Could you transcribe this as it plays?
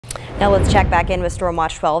Now let's check back in with Storm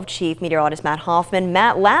Watch 12 Chief Meteorologist Matt Hoffman.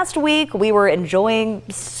 Matt, last week we were enjoying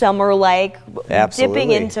summer-like, dipping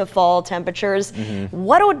into fall temperatures.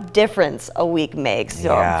 What a difference a week makes.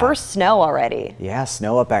 First snow already. Yeah,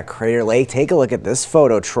 snow up at Crater Lake. Take a look at this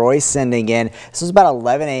photo Troy sending in. This was about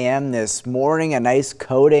 11 a.m. this morning. A nice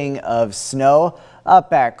coating of snow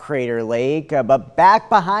up at Crater Lake, but back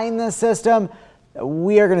behind the system,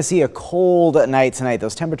 we are going to see a cold night tonight.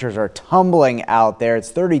 Those temperatures are tumbling out there. It's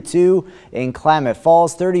 32 in Klamath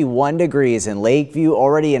Falls, 31 degrees in Lakeview,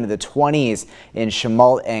 already into the 20s in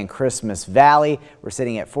Chemult and Christmas Valley. We're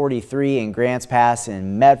sitting at 43 in Grants Pass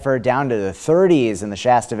and Medford, down to the 30s in the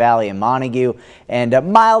Shasta Valley and Montague,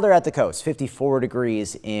 and milder at the coast, 54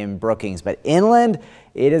 degrees in Brookings. But inland,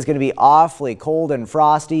 it is going to be awfully cold and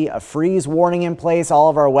frosty. A freeze warning in place. All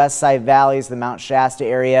of our west side valleys, the Mount Shasta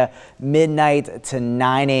area, midnight to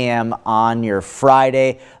 9 a.m. on your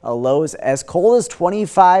Friday. Lows as cold as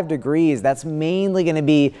 25 degrees. That's mainly going to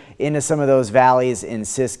be into some of those valleys in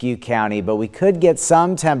Siskiyou County, but we could get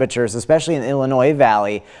some temperatures, especially in the Illinois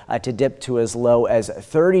Valley, to dip to as low as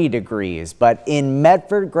 30 degrees. But in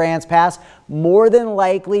Medford, Grants Pass, more than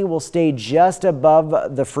likely will stay just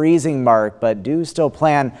above the freezing mark, but do still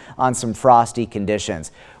plan on some frosty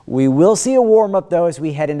conditions. We will see a warm up though as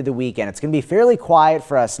we head into the weekend. It's going to be fairly quiet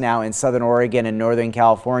for us now in southern Oregon and northern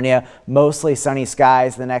California. Mostly sunny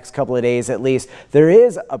skies the next couple of days at least. There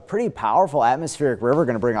is a pretty powerful atmospheric river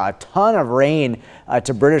going to bring a ton of rain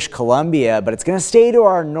to British Columbia, but it's going to stay to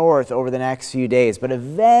our north over the next few days. But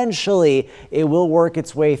eventually it will work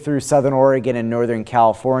its way through southern Oregon and northern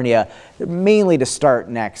California, mainly to start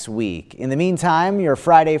next week. In the meantime, your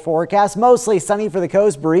Friday forecast, mostly sunny for the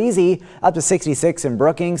coast, breezy up to 66 in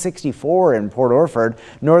Brookings, 64 in Port Orford.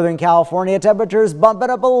 Northern California temperatures bumping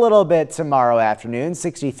up a little bit tomorrow afternoon,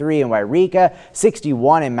 63 in Wairika,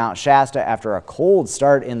 61 in Mount Shasta after a cold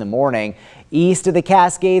start in the morning. East of the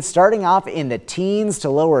Cascades, starting off in the teens to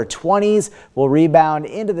lower 20s, will rebound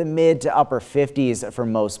into the mid to upper 50s for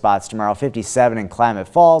most spots tomorrow. 57 in Klamath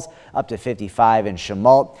Falls, up to 55 in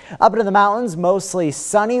Chemult. Up into the mountains, mostly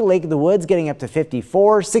sunny. Lake of the Woods getting up to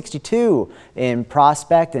 54, 62 in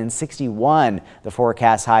Prospect, and 61 the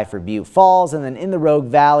forecast high for Butte Falls. And then in the Rogue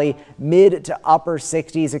Valley, mid to upper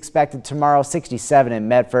 60s expected tomorrow. 67 in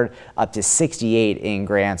Medford, up to 68 in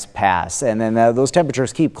Grants Pass. And then those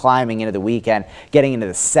temperatures keep climbing into the weekend, getting into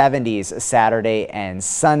the 70s Saturday and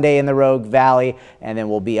Sunday in the Rogue Valley, and then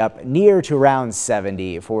we'll be up near to around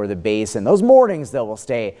 70 for the Basin. Those mornings, though, will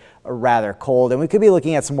stay rather cold, and we could be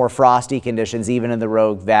looking at some more frosty conditions even in the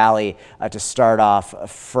Rogue Valley to start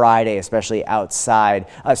off Friday, especially outside,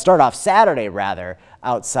 start off Saturday rather,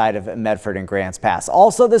 outside of Medford and Grants Pass.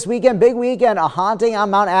 Also this weekend, big weekend, a haunting on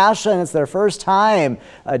Mount Ashland. It's their first time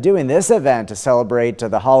doing this event to celebrate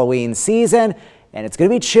the Halloween season. And it's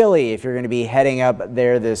going to be chilly if you're going to be heading up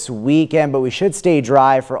there this weekend, but we should stay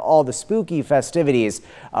dry for all the spooky festivities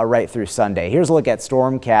right through Sunday. Here's a look at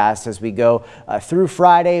Stormcast as we go through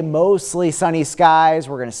Friday. Mostly sunny skies.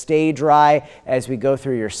 We're going to stay dry as we go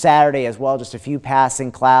through your Saturday as well. Just a few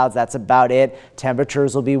passing clouds. That's about it.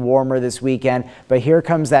 Temperatures will be warmer this weekend, but here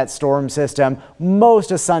comes that storm system.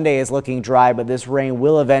 Most of Sunday is looking dry, but this rain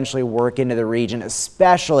will eventually work into the region,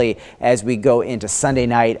 especially as we go into Sunday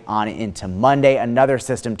night on into Monday. Another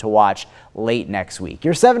system to watch late next week.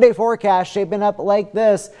 Your 7-day forecast shaping up like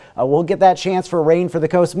this. We'll get that chance for rain for the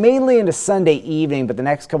coast mainly into Sunday evening, but the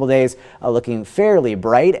next couple days looking fairly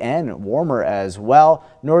bright and warmer as well.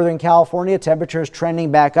 Northern California temperatures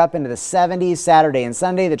trending back up into the 70s Saturday and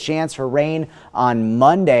Sunday. The chance for rain on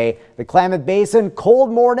Monday. The Klamath Basin, cold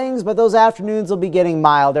mornings, but those afternoons will be getting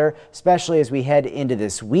milder, especially as we head into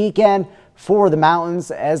this weekend. For the mountains,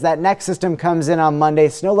 as that next system comes in on Monday,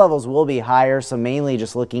 snow levels will be higher, so mainly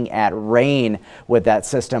just looking at rain with that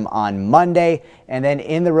system on Monday. And then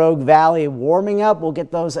in the Rogue Valley, warming up, we'll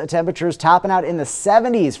get those temperatures topping out in the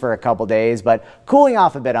 70s for a couple days, but cooling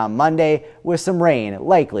off a bit on Monday with some rain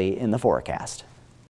likely in the forecast.